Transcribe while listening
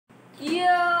Yo,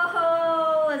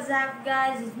 what's up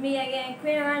guys, it's me again,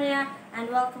 Queen Rania,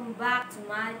 and welcome back to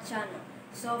my channel.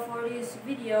 So for this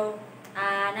video,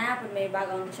 naapod may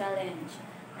bagong challenge,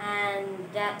 and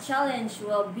that challenge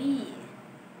will be,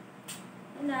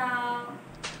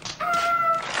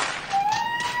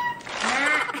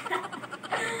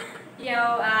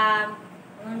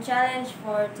 ang challenge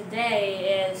for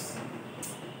today is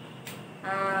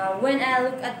when I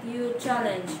look at you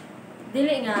challenge.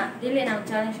 Dili nang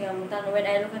challenge nga mutan when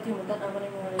I look at you mutan ako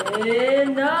nimo.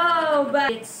 No,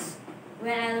 but it's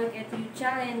when I look at you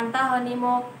challenge. Ang tahon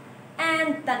nimo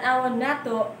and tan-awon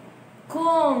nato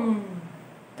kung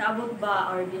tabot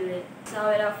ba or dili.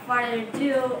 So without further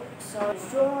ado, so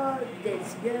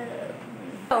let's go.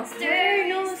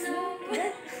 Stir no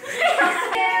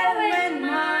when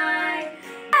my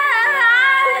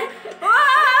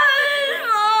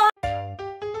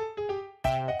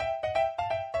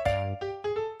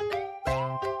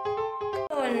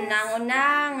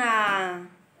una nga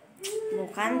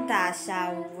mukanta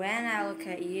sa When I Look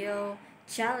at You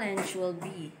challenge will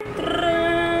be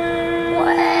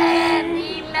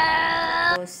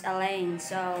Elaine.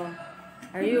 So,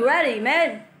 are you ready,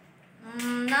 man?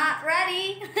 Not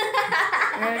ready.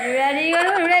 Are you ready?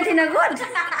 Ready na good.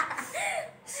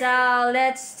 So,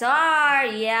 let's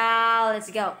start. Yeah,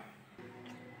 let's go.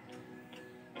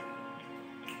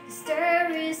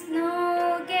 There is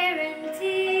no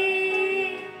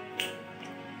guarantee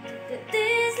that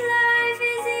this life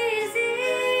is easy.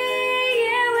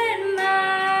 Yeah, when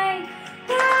my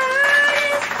heart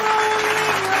is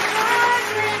falling apart,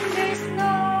 when there's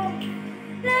no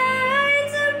light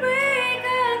to break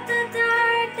up the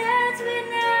dark, that's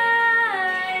when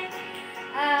I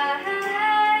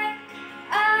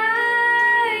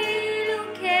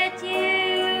look at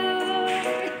you.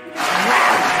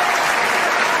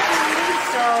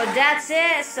 So, that's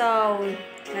it. So,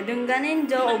 nadunggan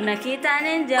ninyo o nakita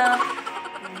ninyo.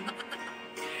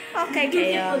 Okay,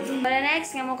 kayo. For the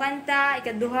next nga mo kanta,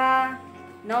 ikaduha,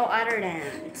 no other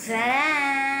than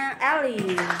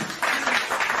Ellie.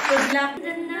 Good luck.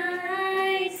 The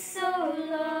night so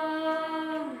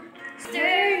long.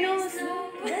 Stir no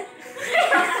smoke.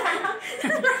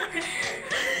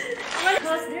 What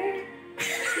was there?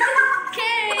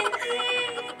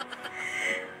 Guarantee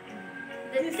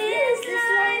that this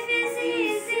life is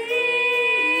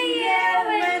easy.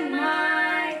 Yeah, when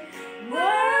my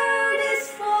world is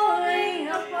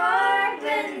falling apart,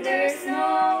 when there's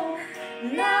no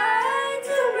light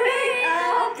to break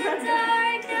up the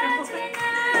dark, that's when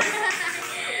I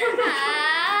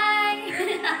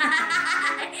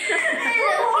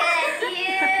look at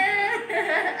you.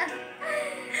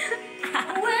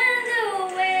 When the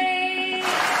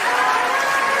waves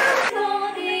are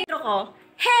falling.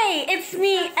 Hey, it's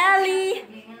me, Ellie.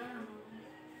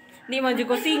 Di man jud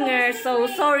ko singer, so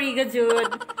sorry ga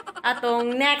jud.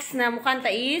 Atong next na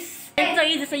mukanta is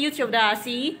ito sa YouTube da,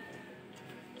 see?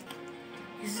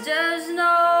 'Cause there's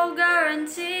no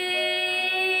guarantee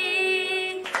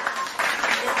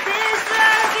that this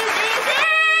life is easy.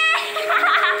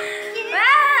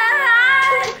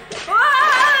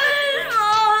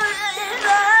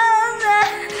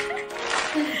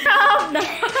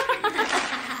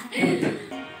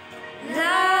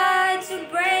 Light to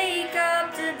break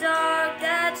up the dark,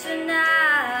 that's when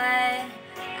I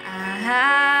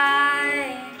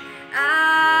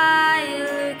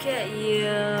look at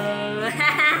you.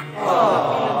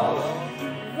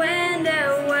 When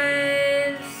the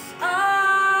waves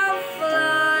are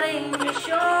flooding the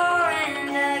shore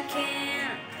and I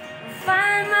can't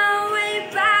find my way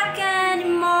back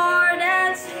anymore,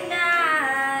 that's when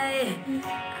I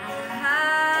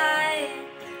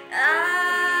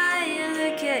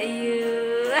look at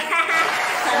you.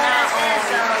 So that's it.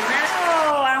 So,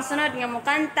 ang sunod nga mo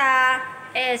kanta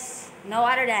is no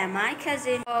other than my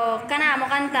cousin. So, kana mo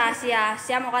kanta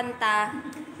siya mo kanta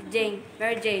si Jane,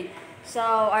 Mary Jane.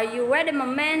 So, are you ready, my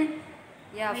man?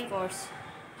 Yeah, of course.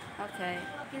 Okay.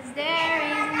 'Cause there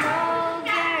is no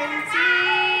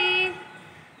guarantee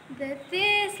that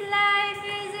this life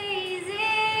is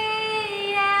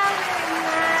easy. Yeah, when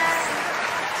my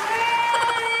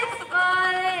world is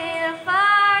falling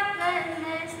apart, when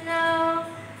there's no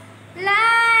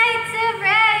light to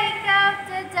break up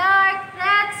the dark,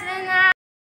 that's when I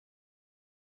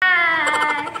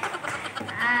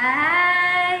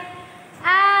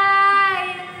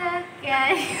look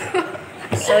at you.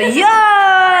 So,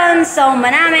 yun! So,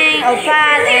 manaming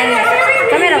upat and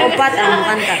kami nag-upat ang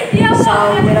kanta.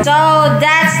 So,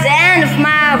 that's the end of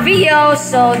my video.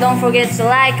 So, don't forget to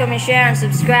like, comment, share, and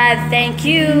subscribe. Thank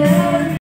you!